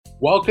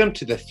Welcome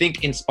to the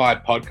Think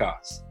Inspired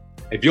podcast.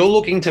 If you're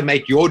looking to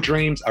make your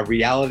dreams a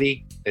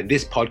reality, then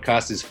this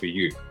podcast is for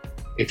you.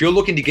 If you're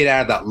looking to get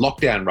out of that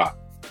lockdown rut,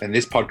 then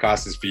this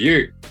podcast is for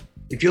you.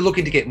 If you're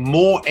looking to get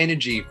more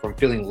energy from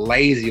feeling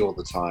lazy all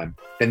the time,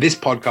 then this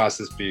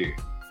podcast is for you.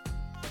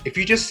 If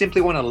you just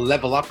simply want to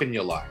level up in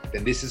your life,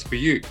 then this is for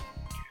you.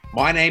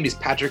 My name is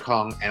Patrick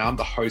Hong, and I'm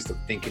the host of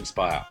Think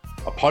Inspire,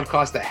 a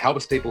podcast that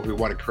helps people who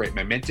want to create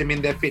momentum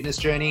in their fitness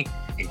journey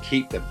and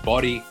keep the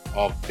body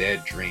of their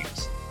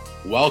dreams.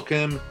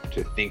 Welcome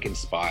to Think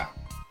Inspire.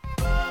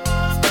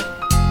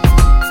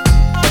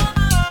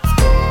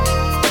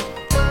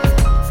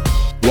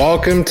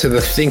 Welcome to the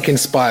Think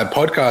Inspire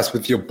podcast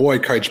with your boy,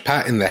 Coach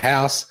Pat, in the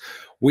house.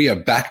 We are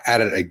back at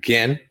it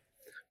again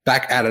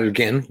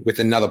with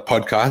another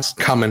podcast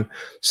coming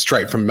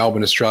straight from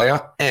Melbourne,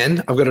 Australia.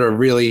 And I've got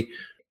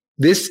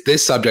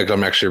this subject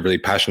I'm actually really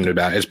passionate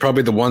about. It's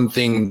probably the one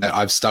thing that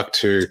I've stuck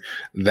to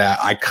that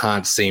I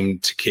can't seem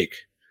to kick.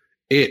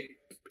 It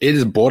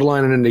is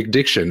borderline an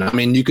addiction. I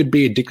mean, you could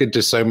be addicted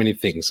to so many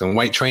things, and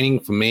weight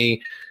training for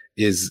me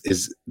is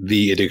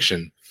the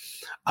addiction.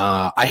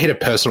 I hit a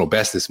personal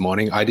best this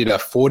morning. I did a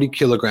 40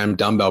 kilogram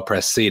dumbbell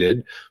press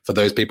seated. For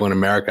those people in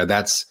America,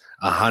 that's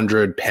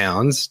 100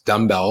 pounds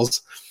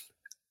dumbbells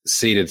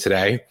seated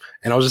today.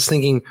 And I was just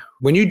thinking,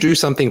 when you do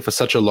something for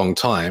such a long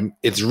time,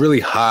 it's really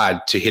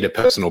hard to hit a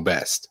personal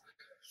best.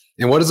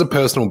 And what does a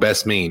personal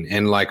best mean?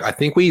 And I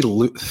think we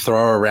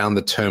throw around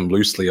the term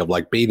loosely of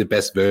be the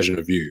best version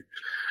of you.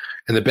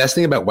 And the best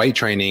thing about weight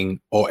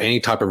training or any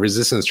type of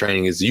resistance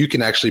training is you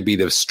can actually be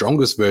the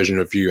strongest version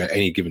of you at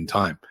any given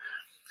time.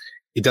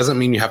 It doesn't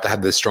mean you have to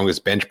have the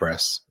strongest bench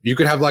press. You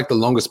could have the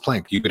longest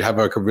plank. You could have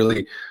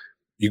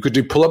you could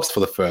do pull-ups for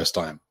the first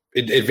time.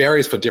 It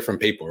varies for different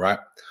people, right?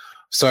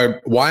 So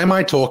why am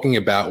I talking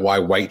about why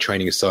weight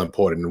training is so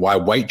important? Why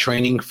weight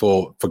training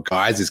for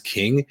guys is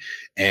king,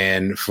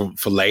 and for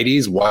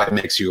ladies, why it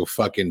makes you a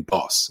fucking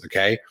boss,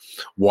 okay?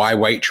 Why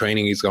weight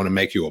training is going to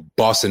make you a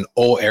boss in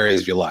all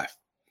areas of your life.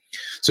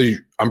 So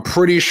I'm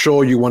pretty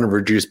sure you want to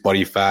reduce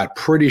body fat.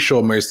 Pretty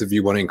sure most of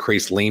you want to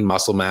increase lean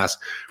muscle mass.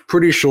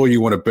 Pretty sure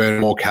you want to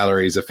burn more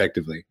calories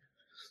effectively.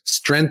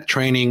 Strength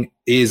training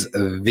is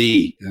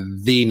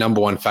the number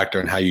one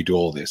factor in how you do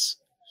all this.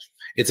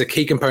 It's a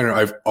key component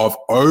of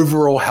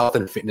overall health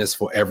and fitness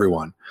for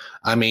everyone.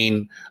 I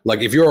mean,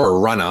 if you're a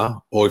runner,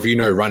 or if you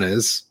know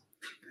runners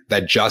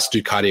that just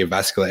do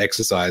cardiovascular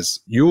exercise,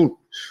 you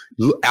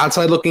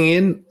outside looking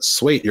in,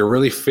 sweet, you're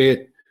really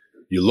fit.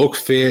 You look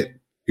fit.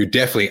 You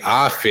definitely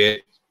are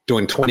fit,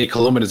 doing 20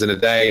 kilometers in a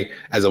day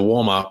as a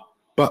warm-up,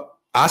 but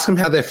ask them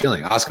how they're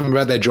feeling. Ask them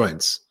about their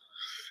joints.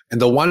 And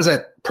the ones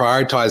that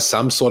prioritize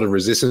some sort of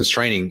resistance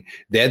training,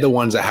 they're the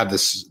ones that have the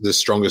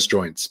strongest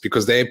joints,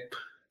 because they're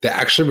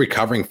actually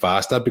recovering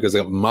faster because they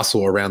have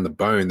muscle around the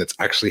bone that's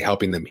actually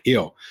helping them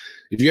heal.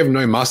 If you have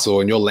no muscle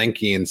and you're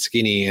lanky and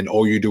skinny and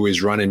all you do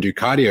is run and do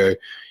cardio,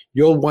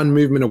 you're one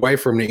movement away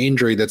from an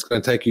injury that's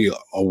going to take you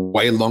a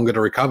way longer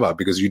to recover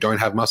because you don't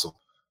have muscle,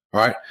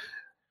 all right?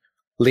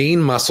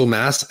 Lean muscle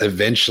mass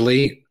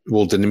eventually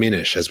will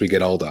diminish as we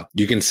get older.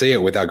 You can see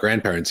it with our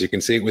grandparents. You can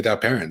see it with our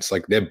parents.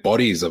 Their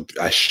bodies are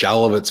a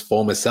shell of its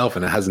former self,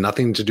 and it has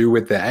nothing to do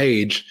with their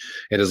age.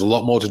 It has a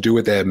lot more to do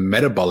with their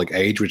metabolic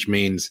age, which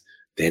means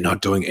they're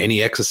not doing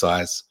any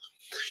exercise.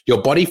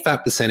 Your body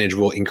fat percentage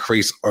will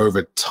increase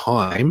over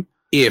time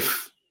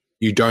if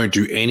you don't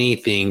do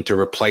anything to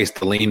replace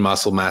the lean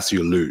muscle mass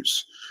you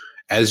lose.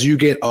 As you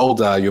get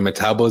older, your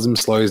metabolism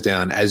slows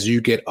down. As you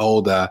get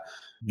older,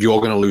 you're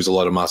going to lose a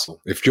lot of muscle.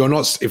 If you're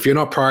not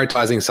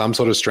prioritizing some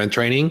sort of strength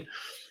training,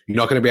 you're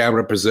not going to be able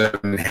to preserve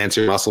and enhance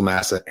your muscle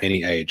mass at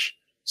any age.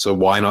 So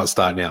why not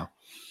start now?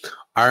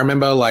 I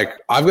remember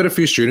I've got a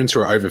few students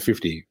who are over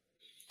 50.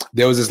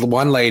 There was this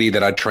one lady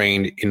that I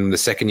trained in the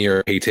second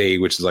year of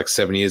PT, which is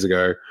 7 years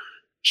ago.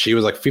 She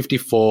was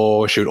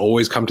 54. She would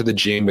always come to the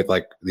gym with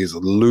this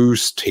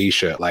loose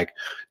t-shirt,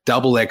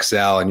 double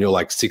XL, and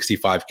you're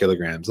 65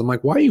 kilograms. I'm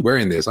like, why are you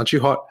wearing this? Aren't you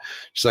hot?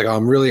 She's like,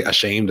 I'm really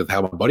ashamed of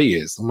how my body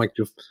is. I'm like,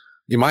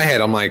 in my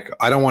head, I'm like,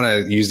 I don't want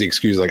to use the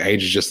excuse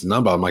age is just a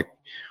number. I'm like,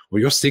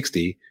 well, you're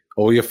 60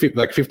 or you're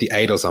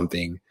 58 or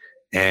something.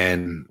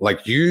 And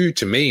you,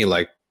 to me,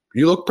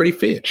 you look pretty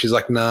fit. She's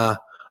like, nah,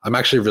 I'm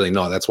actually really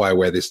not. That's why I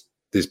wear this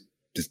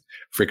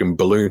freaking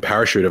balloon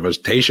parachute of a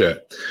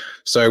t-shirt.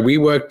 So we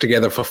worked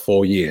together for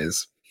 4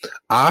 years.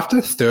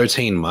 After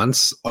 13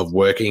 months of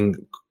working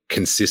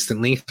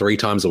consistently 3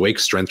 times a week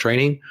strength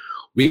training,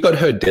 we got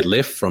her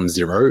deadlift from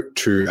 0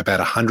 to about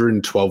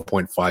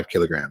 112.5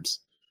 kilograms.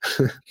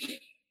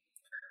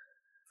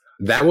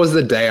 That was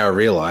the day I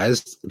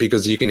realized,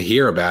 because you can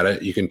hear about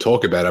it, you can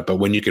talk about it, but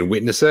when you can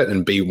witness it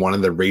and be one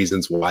of the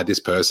reasons why this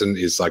person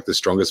is the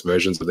strongest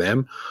versions of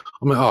them,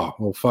 I'm like, oh,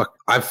 well, fuck.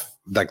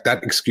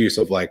 That excuse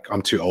of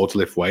I'm too old to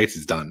lift weights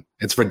is done.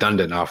 It's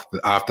redundant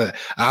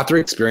after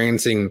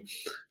experiencing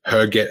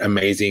her get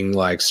amazing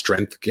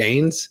strength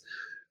gains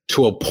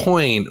to a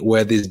point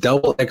where this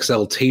double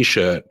XL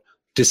t-shirt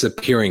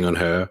disappearing on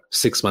her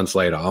 6 months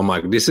later. I'm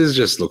like, this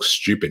just looks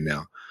stupid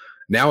now.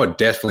 Now it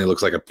definitely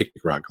looks like a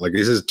picnic rug.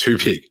 This is too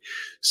big.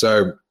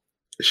 So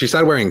she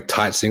started wearing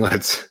tight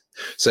singlets.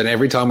 So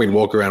every time we'd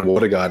walk around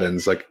Water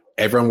Gardens, like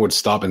everyone would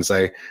stop and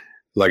say,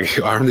 like,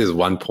 I remember this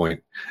one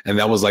point, and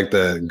that was like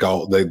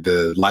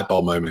the light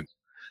bulb moment.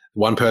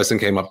 One person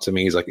came up to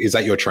me, he's like, "Is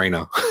that your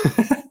trainer?"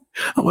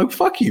 I'm like,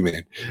 "Fuck you,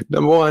 man."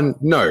 Number one,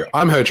 no,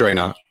 I'm her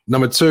trainer.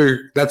 Number two,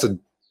 that's a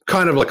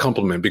kind of a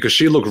compliment because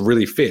she looked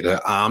really fit. Her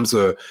arms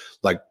were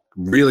like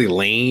really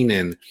lean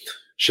and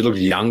she looked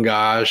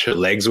younger. Her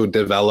legs were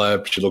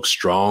developed. She looked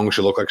strong.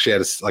 She looked like she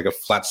had like a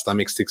flat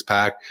stomach, six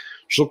pack.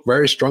 She looked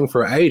very strong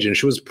for her age and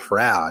she was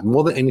proud.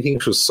 More than anything,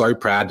 she was so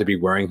proud to be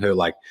wearing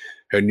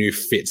her new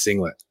fit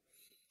singlet.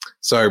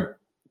 So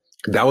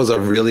that was a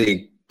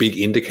really big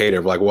indicator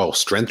of like, well,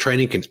 strength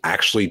training can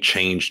actually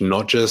change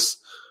not just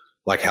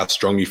like how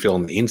strong you feel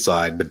on the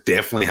inside, but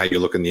definitely how you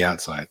look on the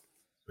outside.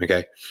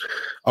 Okay.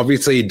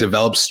 Obviously,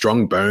 develop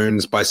strong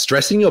bones by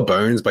stressing your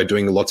bones by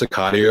doing lots of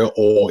cardio,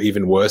 or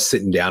even worse,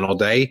 sitting down all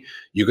day.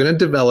 You're going to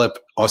develop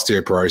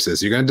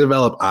osteoporosis. You're going to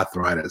develop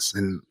arthritis.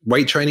 And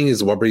weight training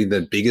is probably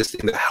the biggest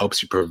thing that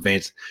helps you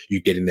prevent you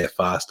getting there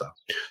faster.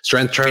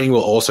 Strength training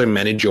will also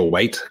manage your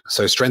weight.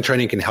 So strength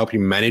training can help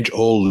you manage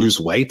or lose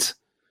weight.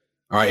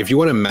 All right. If you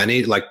want to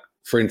manage, like,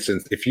 for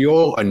instance, if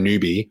you're a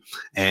newbie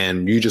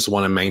and you just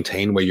want to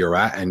maintain where you're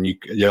at and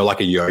you're like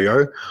a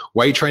yo-yo,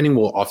 weight training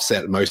will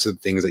offset most of the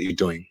things that you're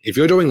doing. If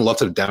you're doing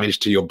lots of damage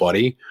to your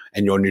body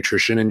and your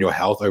nutrition and your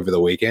health over the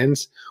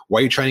weekends,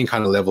 weight training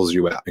kind of levels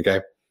you out, okay?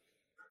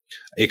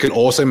 It can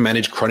also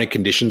manage chronic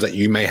conditions that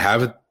you may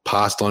have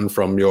passed on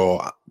from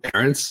your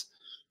parents,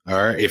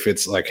 or if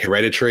it's like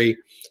hereditary.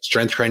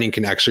 Strength training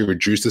can actually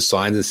reduce the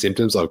signs and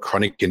symptoms of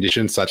chronic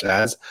conditions such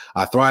as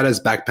arthritis,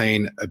 back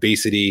pain,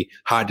 obesity,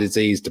 heart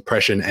disease,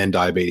 depression, and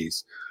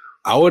diabetes.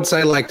 I would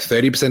say like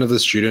 30% of the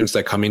students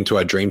that come into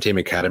our Dream Team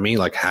Academy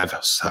like have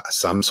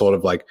some sort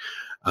of like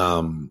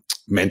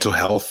mental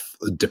health,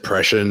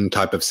 depression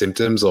type of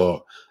symptoms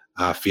or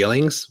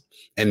feelings.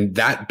 And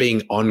that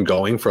being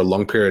ongoing for a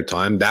long period of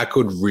time, that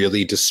could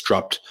really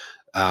disrupt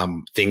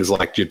things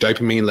like your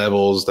dopamine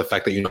levels, the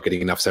fact that you're not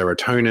getting enough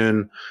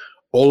serotonin,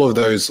 all of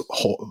those,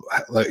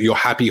 your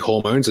happy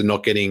hormones are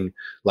not getting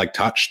like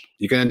touched.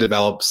 You're going to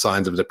develop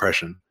signs of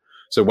depression.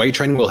 So weight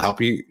training will help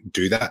you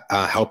do that,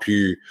 help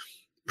you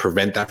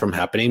prevent that from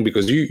happening,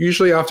 because you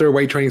usually after a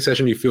weight training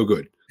session, you feel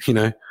good. You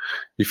know,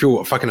 you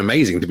feel fucking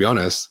amazing, to be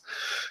honest.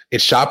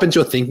 It sharpens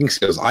your thinking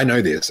skills. I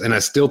know this. And I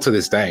still to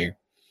this day,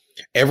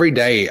 every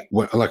day,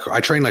 like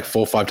I train like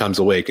 4 or 5 times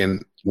a week.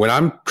 And when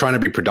I'm trying to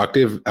be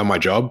productive at my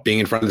job, being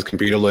in front of this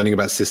computer, learning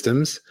about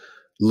systems,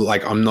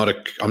 like I'm not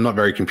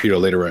very computer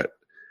literate.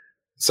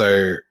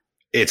 So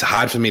it's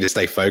hard for me to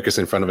stay focused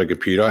in front of a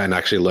computer and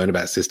actually learn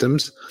about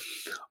systems.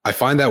 I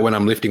find that when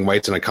I'm lifting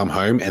weights and I come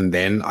home and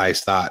then I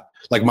start,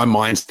 like my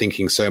mind's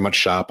thinking so much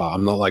sharper.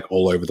 I'm not like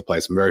all over the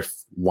place. I'm very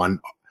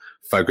one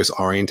focus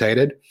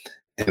orientated.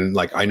 And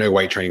like, I know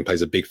weight training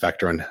plays a big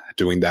factor in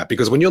doing that,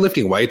 because when you're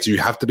lifting weights, you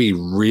have to be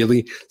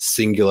really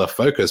singular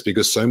focused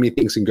because so many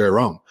things can go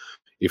wrong.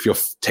 If your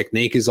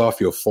technique is off,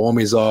 your form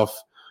is off,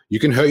 you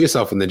can hurt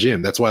yourself in the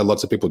gym. That's why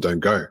lots of people don't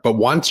go. But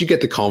once you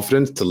get the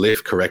confidence to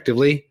lift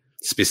correctly,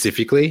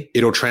 specifically,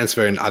 it'll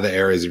transfer in other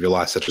areas of your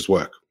life, such as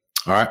work.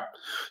 All right.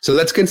 So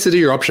let's consider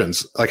your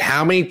options. Like,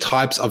 how many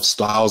types of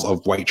styles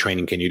of weight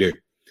training can you do?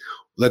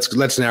 Let's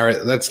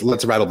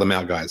rattle them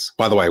out, guys.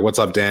 By the way, what's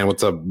up, Dan?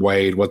 What's up,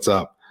 Wade? What's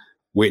up,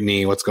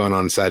 Whitney? What's going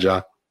on,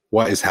 Saja?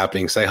 What is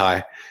happening? Say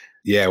hi.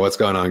 Yeah, what's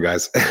going on,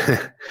 guys?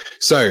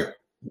 So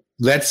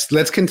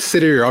let's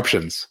consider your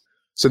options.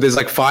 So there's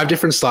like 5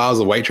 different styles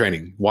of weight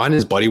training. One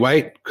is body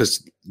weight,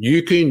 because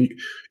you can,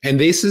 and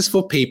this is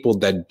for people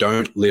that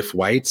don't lift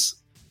weights.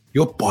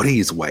 Your body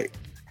is weight.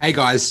 Hey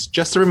guys,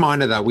 just a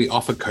reminder that we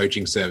offer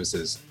coaching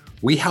services.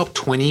 We help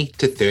 20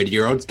 to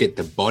 30-year-olds get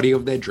the body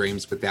of their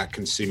dreams without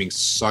consuming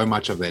so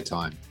much of their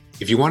time.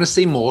 If you want to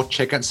see more,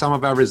 check out some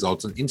of our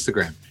results on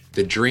Instagram,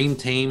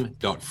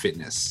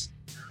 thedreamteam.fitness.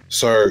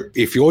 So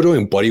if you're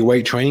doing body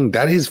weight training,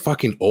 that is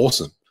fucking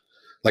awesome.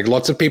 Like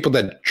lots of people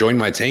that join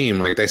my team,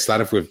 like they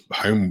start off with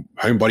home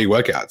body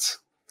workouts.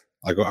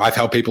 Like I've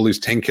helped people lose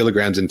 10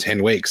 kilograms in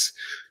 10 weeks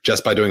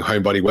just by doing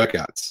home body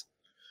workouts.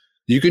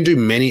 You can do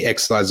many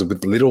exercises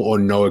with little or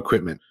no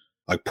equipment.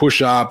 Like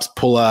push-ups,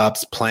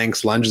 pull-ups,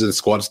 planks, lunges, and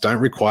squats don't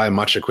require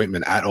much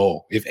equipment at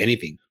all, if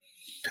anything.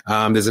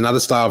 There's another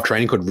style of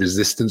training called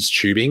resistance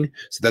tubing.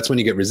 So that's when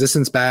you get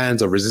resistance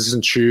bands or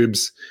resistance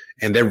tubes,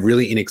 and they're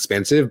really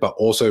inexpensive, but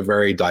also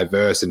very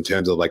diverse in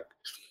terms of like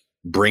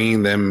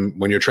bringing them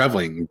when you're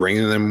traveling,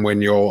 bringing them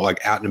when you're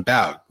like out and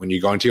about, when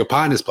you go into your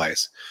partner's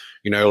place.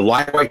 You know,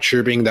 lightweight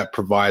tubing that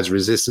provides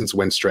resistance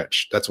when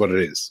stretched. That's what it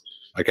is.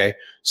 Okay.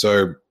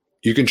 So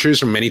you can choose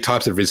from many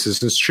types of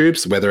resistance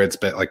tubes, whether it's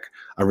like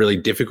a really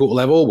difficult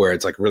level where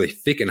it's like really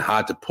thick and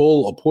hard to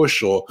pull or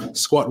push or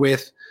squat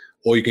with,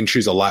 or you can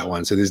choose a light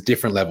one. So there's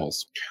different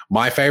levels.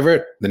 My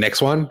favorite, the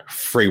next one,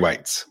 free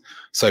weights.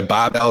 So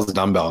barbells,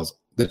 dumbbells.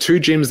 The 2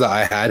 gyms that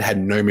I had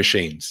no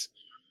machines.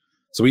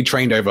 So we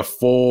trained over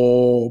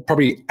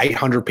probably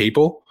 800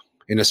 people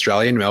in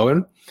Australia, in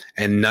Melbourne,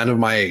 and none of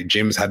my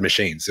gyms had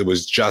machines. It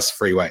was just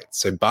free weights.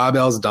 So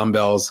barbells,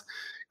 dumbbells,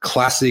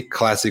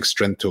 classic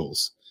strength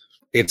tools.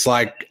 It's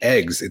like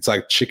eggs, it's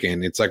like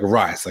chicken, it's like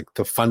rice, like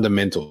the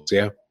fundamentals.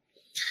 Yeah.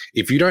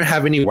 If you don't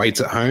have any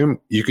weights at home,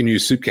 you can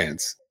use soup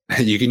cans.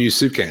 You can use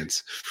soup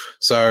cans.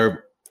 So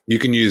you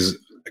can use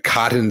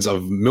cartons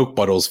of milk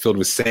bottles filled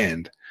with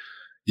sand.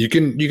 You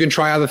can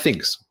try other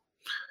things.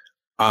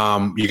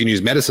 You can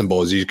use medicine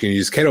balls. You can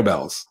use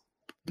kettlebells.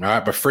 All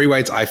right. But free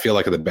weights, I feel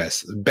like are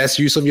the best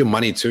use of your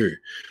money too.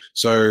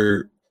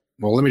 So,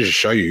 well, let me just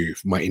show you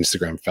my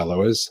Instagram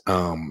followers.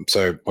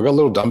 So I've got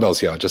little dumbbells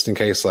here just in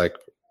case, like,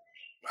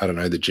 I don't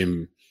know, the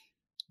gym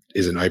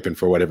isn't open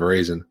for whatever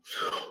reason.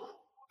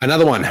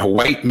 Another one,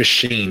 weight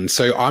machines.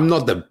 So I'm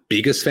not the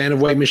biggest fan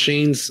of weight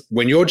machines.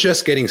 When you're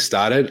just getting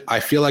started, I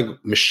feel like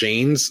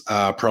machines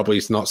probably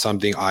is not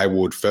something I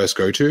would first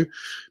go to,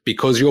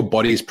 because your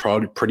body is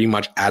pretty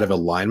much out of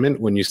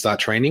alignment when you start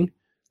training.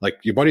 Like,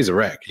 your body's a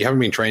wreck. You haven't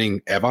been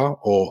training ever,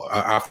 or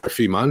after a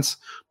few months.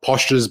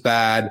 Posture's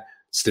bad,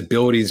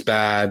 stability's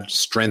bad,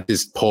 strength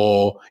is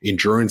poor,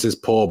 endurance is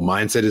poor,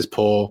 mindset is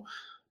poor.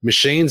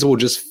 Machines will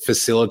just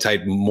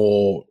facilitate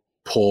more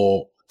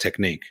poor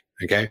technique.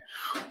 Okay.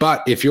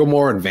 But if you're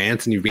more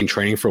advanced and you've been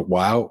training for a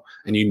while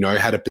and you know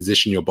how to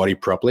position your body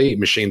properly,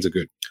 machines are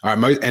good. All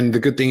right. And the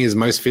good thing is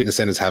most fitness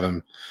centers have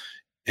them.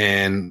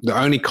 And the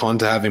only con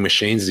to having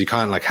machines is you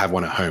can't like have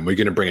one at home. We're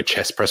going to bring a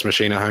chest press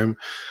machine at home.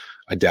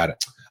 I doubt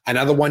it.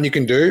 Another one you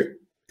can do,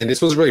 and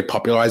this was really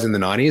popularized in the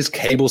 90s,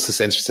 cable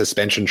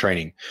suspension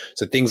training.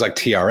 So things like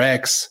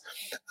TRX,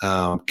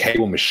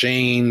 cable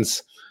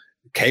machines.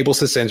 Cable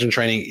suspension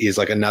training is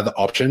like another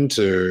option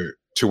to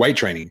weight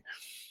training.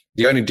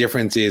 The only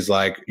difference is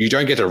like you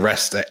don't get to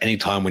rest at any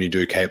time when you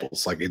do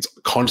cables. Like, it's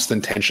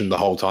constant tension the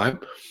whole time.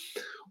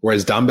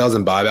 Whereas dumbbells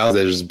and barbells,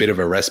 there's a bit of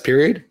a rest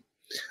period.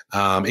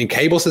 In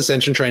cable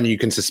suspension training, you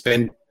can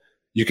suspend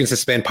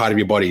part of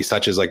your body,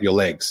 such as like your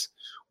legs,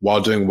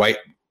 while doing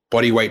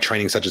body weight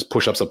training, such as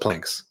push-ups or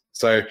planks.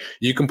 So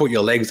you can put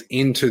your legs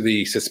into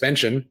the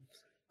suspension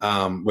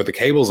where the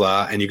cables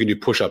are, and you can do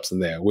push-ups in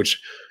there,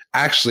 which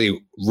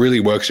actually really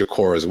works your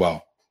core as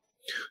well.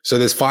 So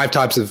there's 5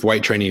 types of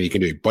weight training you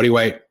can do: body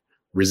weight,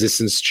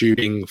 resistance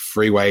tubing,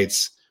 free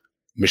weights,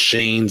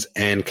 machines,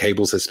 and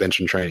cable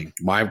suspension training.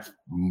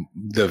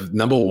 The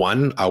number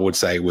one I would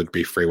say would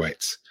be free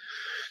weights.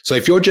 So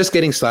if you're just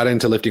getting started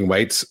into lifting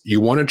weights, you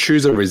want to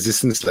choose a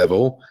resistance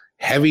level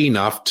heavy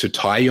enough to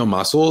tire your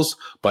muscles,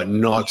 but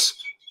not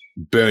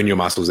burn your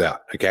muscles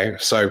out. Okay.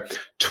 So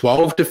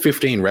 12 to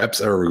 15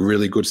 reps are a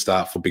really good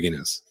start for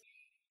beginners,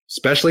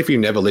 especially if you've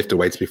never lifted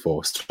weights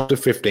before. 12 to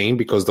 15,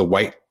 because the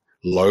weight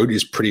load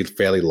is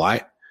fairly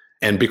light.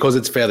 And because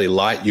it's fairly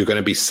light, you're going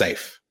to be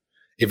safe.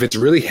 If it's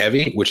really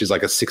heavy, which is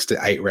like a 6 to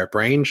 8 rep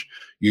range,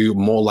 you're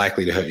more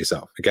likely to hurt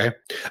yourself. Okay.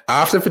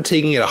 After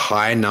fatiguing at a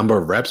high number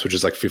of reps, which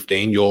is like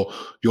 15, you're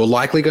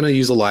likely going to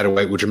use a lighter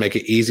weight, which will make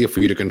it easier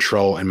for you to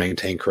control and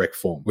maintain correct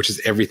form, which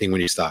is everything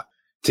when you start.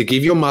 To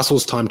give your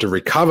muscles time to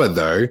recover,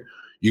 though,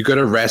 you got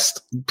to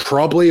rest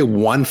probably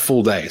 1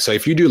 full day. So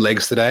if you do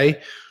legs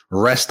today,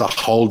 rest the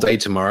whole day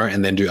tomorrow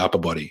and then do upper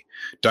body.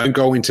 Don't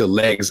go into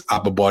legs,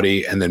 upper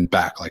body, and then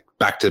back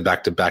to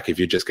back if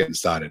you're just getting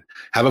started.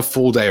 Have a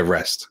full day of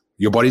rest.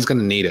 Your body's going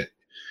to need it,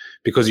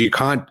 because you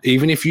can't,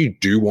 even if you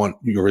do want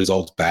your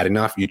results bad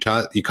enough, you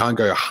can't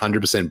go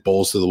 100%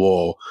 balls to the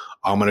wall.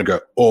 I'm going to go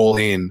all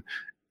in.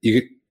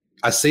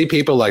 I see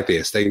people like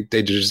this.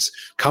 They just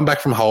come back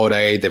from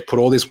holiday. They put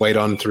all this weight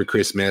on through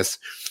Christmas.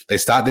 They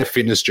start their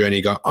fitness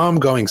journey, go, I'm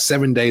going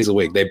 7 days a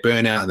week. They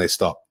burn out and they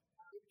stop.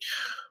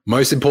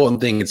 Most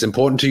important thing, it's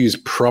important to use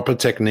proper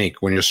technique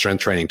when you're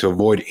strength training to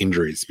avoid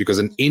injuries, because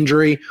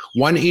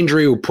one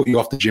injury will put you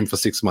off the gym for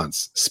 6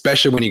 months,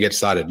 especially when you get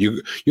started.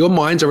 Your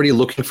mind's already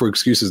looking for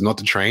excuses not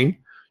to train.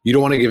 You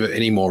don't want to give it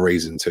any more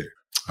reason to.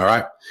 All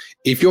right.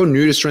 If you're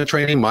new to strength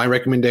training, my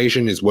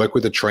recommendation is work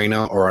with a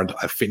trainer or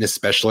a fitness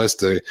specialist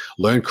to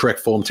learn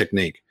correct form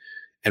technique.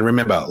 And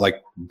remember,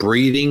 like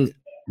breathing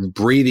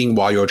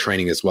while you're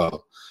training as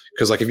well.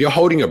 Because like if you're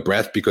holding your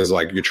breath because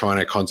like you're trying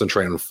to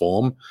concentrate on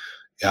form,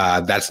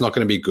 that's not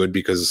going to be good,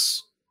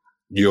 because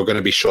you're going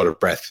to be short of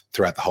breath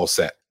throughout the whole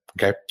set.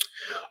 Okay.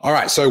 All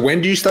right. So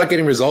when do you start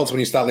getting results when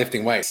you start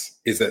lifting weights?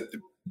 Is it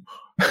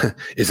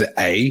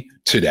A,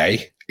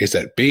 today? Is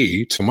it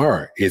B,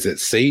 tomorrow? Is it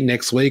C,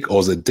 next week?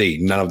 Or is it D,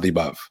 none of the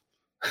above?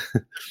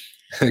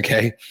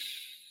 Okay.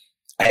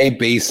 A,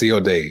 B, C, or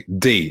D?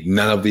 D,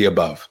 none of the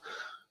above.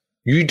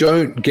 You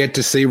don't get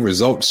to see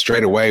results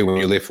straight away when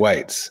you lift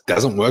weights. It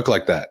doesn't work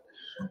like that.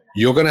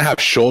 You're going to have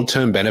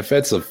short-term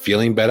benefits of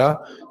feeling better.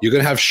 You're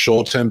going to have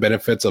short-term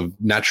benefits of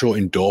natural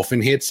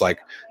endorphin hits, like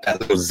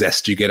that little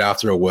zest you get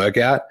after a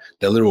workout,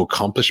 that little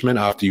accomplishment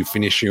after you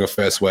finish your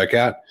first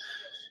workout.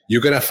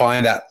 You're going to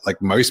find that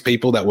like most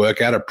people that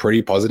work out are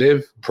pretty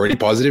positive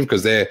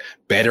because they're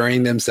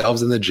bettering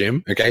themselves in the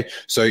gym. Okay.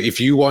 So if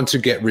you want to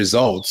get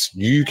results,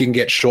 you can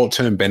get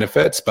short-term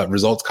benefits, but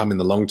results come in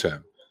the long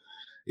term.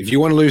 If you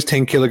want to lose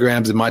 10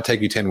 kilograms, it might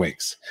take you 10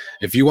 weeks.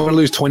 If you want to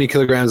lose 20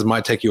 kilograms, it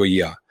might take you a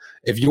year.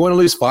 If you want to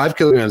lose 5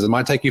 kilograms, it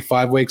might take you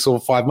 5 weeks or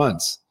 5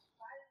 months.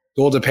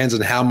 It all depends on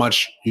how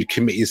much you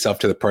commit yourself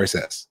to the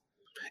process.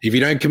 If you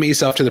don't commit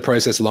yourself to the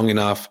process long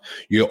enough,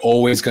 you're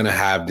always going to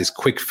have this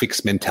quick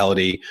fix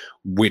mentality,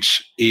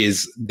 which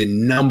is the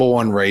number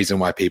one reason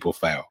why people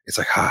fail. It's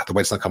like, the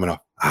weight's not coming off.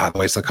 The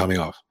weight's not coming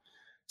off.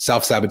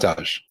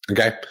 Self-sabotage.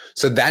 Okay.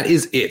 So that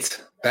is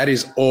it. That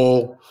is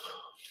all.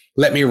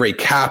 Let me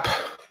recap.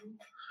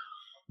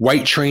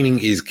 Weight training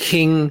is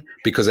king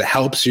because it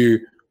helps you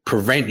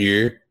prevent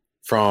you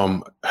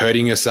from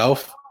hurting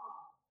yourself,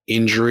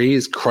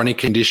 injuries, chronic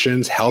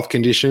conditions, health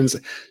conditions,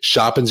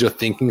 sharpens your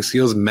thinking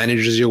skills,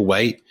 manages your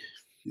weight.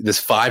 There's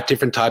 5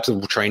 different types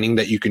of training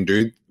that you can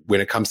do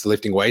when it comes to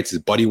lifting weights.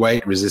 It's body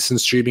weight,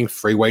 resistance tubing,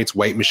 free weights,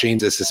 weight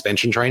machines, and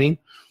suspension training.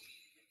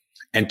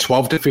 And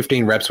 12 to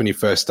 15 reps when you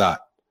first start.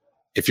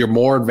 If you're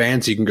more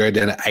advanced, you can go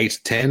down to 8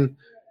 to 10.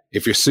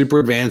 If you're super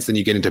advanced, then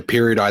you get into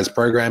periodized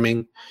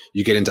programming,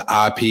 you get into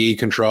RPE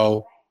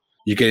control,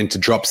 you get into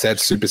drop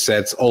sets,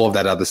 supersets, all of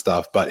that other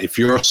stuff. But if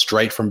you're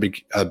straight from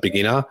a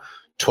beginner,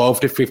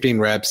 12 to 15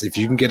 reps, if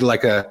you can get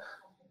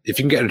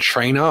a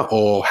trainer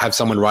or have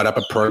someone write up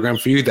a program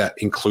for you that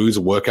includes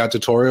workout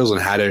tutorials on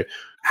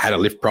how to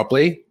lift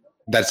properly,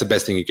 that's the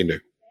best thing you can do.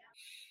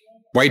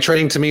 Weight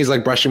training to me is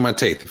like brushing my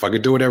teeth. If I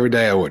could do it every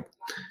day, I would.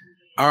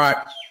 All right.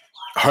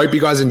 Hope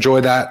you guys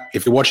enjoy that.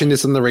 If you're watching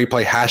this on the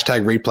replay,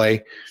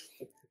 #replay.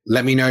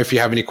 Let me know if you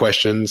have any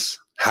questions.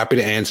 Happy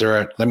to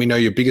answer it. Let me know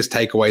your biggest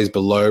takeaways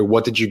below.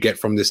 What did you get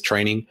from this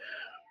training?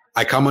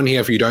 I come on here,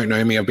 if you don't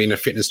know me, I've been a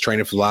fitness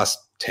trainer for the last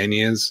 10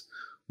 years.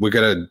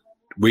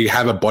 We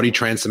have a body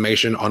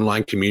transformation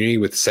online community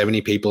with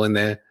 70 people in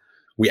there.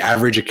 We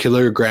average 1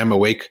 kilogram a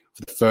week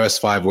for the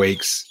first 5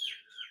 weeks.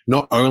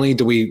 Not only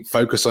do we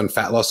focus on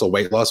fat loss or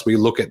weight loss, we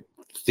look at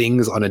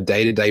things on a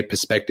day-to-day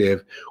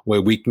perspective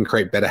where we can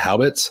create better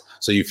habits.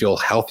 So you feel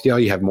healthier,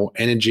 you have more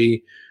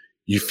energy,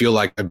 you feel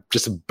like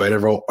just a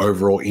better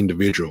overall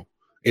individual.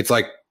 It's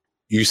like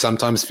you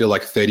sometimes feel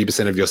like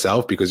 30% of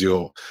yourself because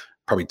you're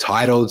probably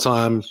tired all the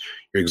time,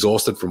 you're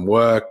exhausted from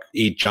work,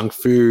 eat junk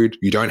food,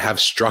 you don't have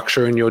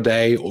structure in your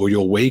day or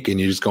your week and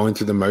you're just going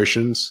through the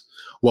motions.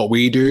 What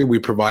we do, we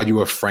provide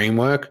you a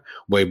framework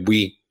where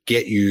we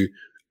get you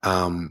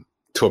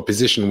to a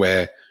position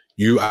where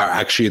you are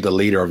actually the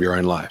leader of your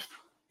own life.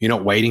 You're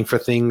not waiting for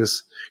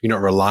things. You're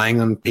not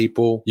relying on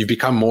people. You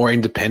become more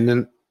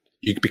independent.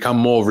 You become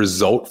more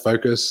result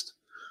focused.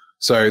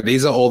 So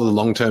these are all the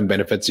long-term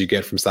benefits you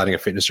get from starting a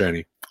fitness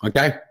journey.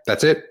 Okay,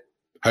 that's it.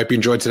 Hope you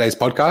enjoyed today's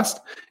podcast.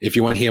 If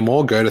you want to hear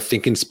more, go to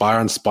Think Inspire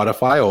on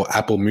Spotify or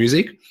Apple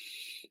Music.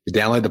 You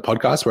download the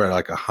podcast. We're at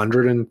like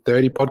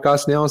 130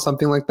 podcasts now or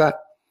something like that.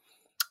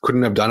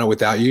 Couldn't have done it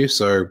without you.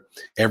 So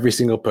every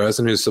single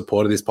person who's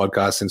supported this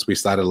podcast since we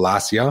started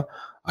last year,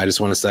 I just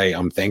want to say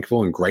I'm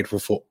thankful and grateful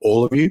for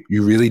all of you.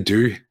 You really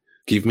do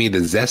give me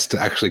the zest to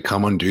actually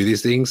come on do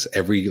these things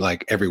every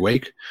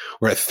week.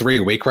 We're at 3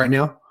 a week right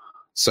now.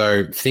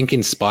 So Think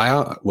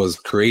Inspire was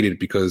created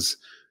because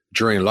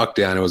during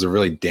lockdown, it was a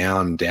really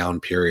down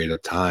period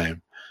of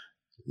time.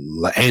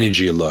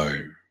 Energy low,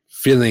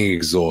 feeling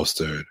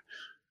exhausted,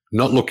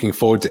 not looking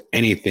forward to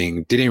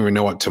anything, didn't even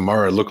know what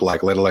tomorrow looked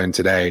like, let alone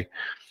today.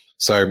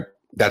 So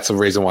that's the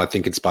reason why I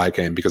Think Inspire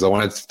came, because I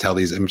wanted to tell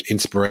these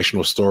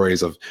inspirational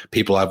stories of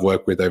people I've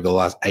worked with over the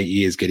last 8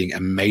 years getting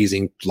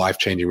amazing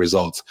life-changing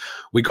results.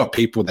 We got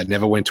people that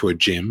never went to a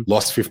gym,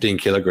 lost 15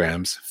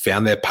 kilograms,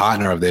 found their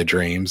partner of their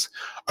dreams,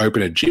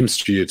 opened a gym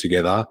studio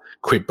together,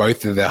 quit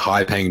both of their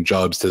high-paying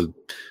jobs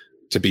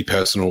to be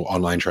personal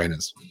online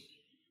trainers.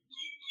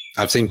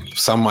 I've seen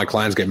some of my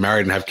clients get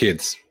married and have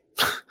kids.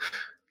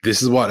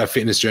 This is what a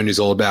fitness journey is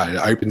all about.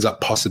 It opens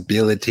up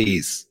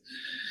possibilities.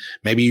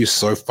 Maybe you're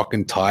so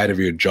fucking tired of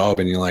your job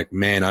and you're like,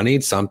 man, I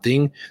need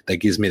something that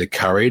gives me the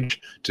courage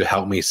to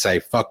help me say,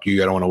 fuck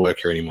you, I don't want to work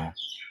here anymore.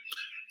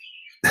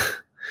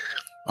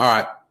 All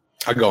right,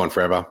 I'll go on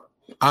forever.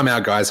 I'm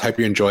out, guys. Hope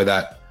you enjoy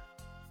that.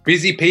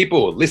 Busy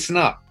people, listen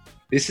up.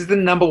 This is the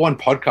 #1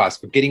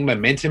 podcast for getting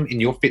momentum in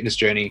your fitness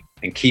journey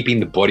and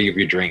keeping the body of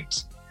your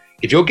dreams.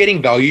 If you're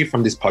getting value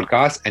from this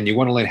podcast and you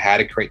want to learn how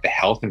to create the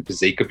health and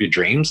physique of your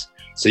dreams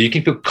so you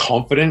can feel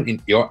confident in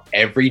your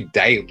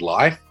everyday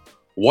life,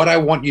 what I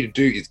want you to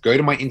do is go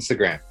to my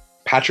Instagram,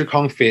 Patrick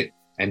Hong Fit,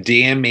 and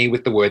DM me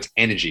with the words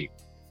energy.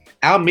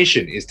 Our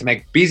mission is to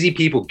make busy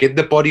people get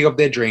the body of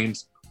their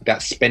dreams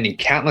without spending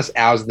countless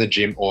hours in the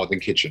gym or the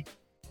kitchen.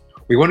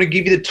 We want to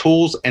give you the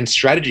tools and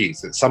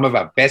strategies that some of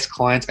our best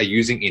clients are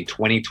using in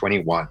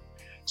 2021.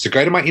 So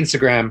go to my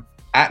Instagram,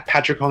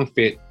 @Patrick Hong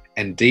Fit,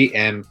 and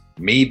DM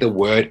me the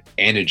word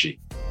energy.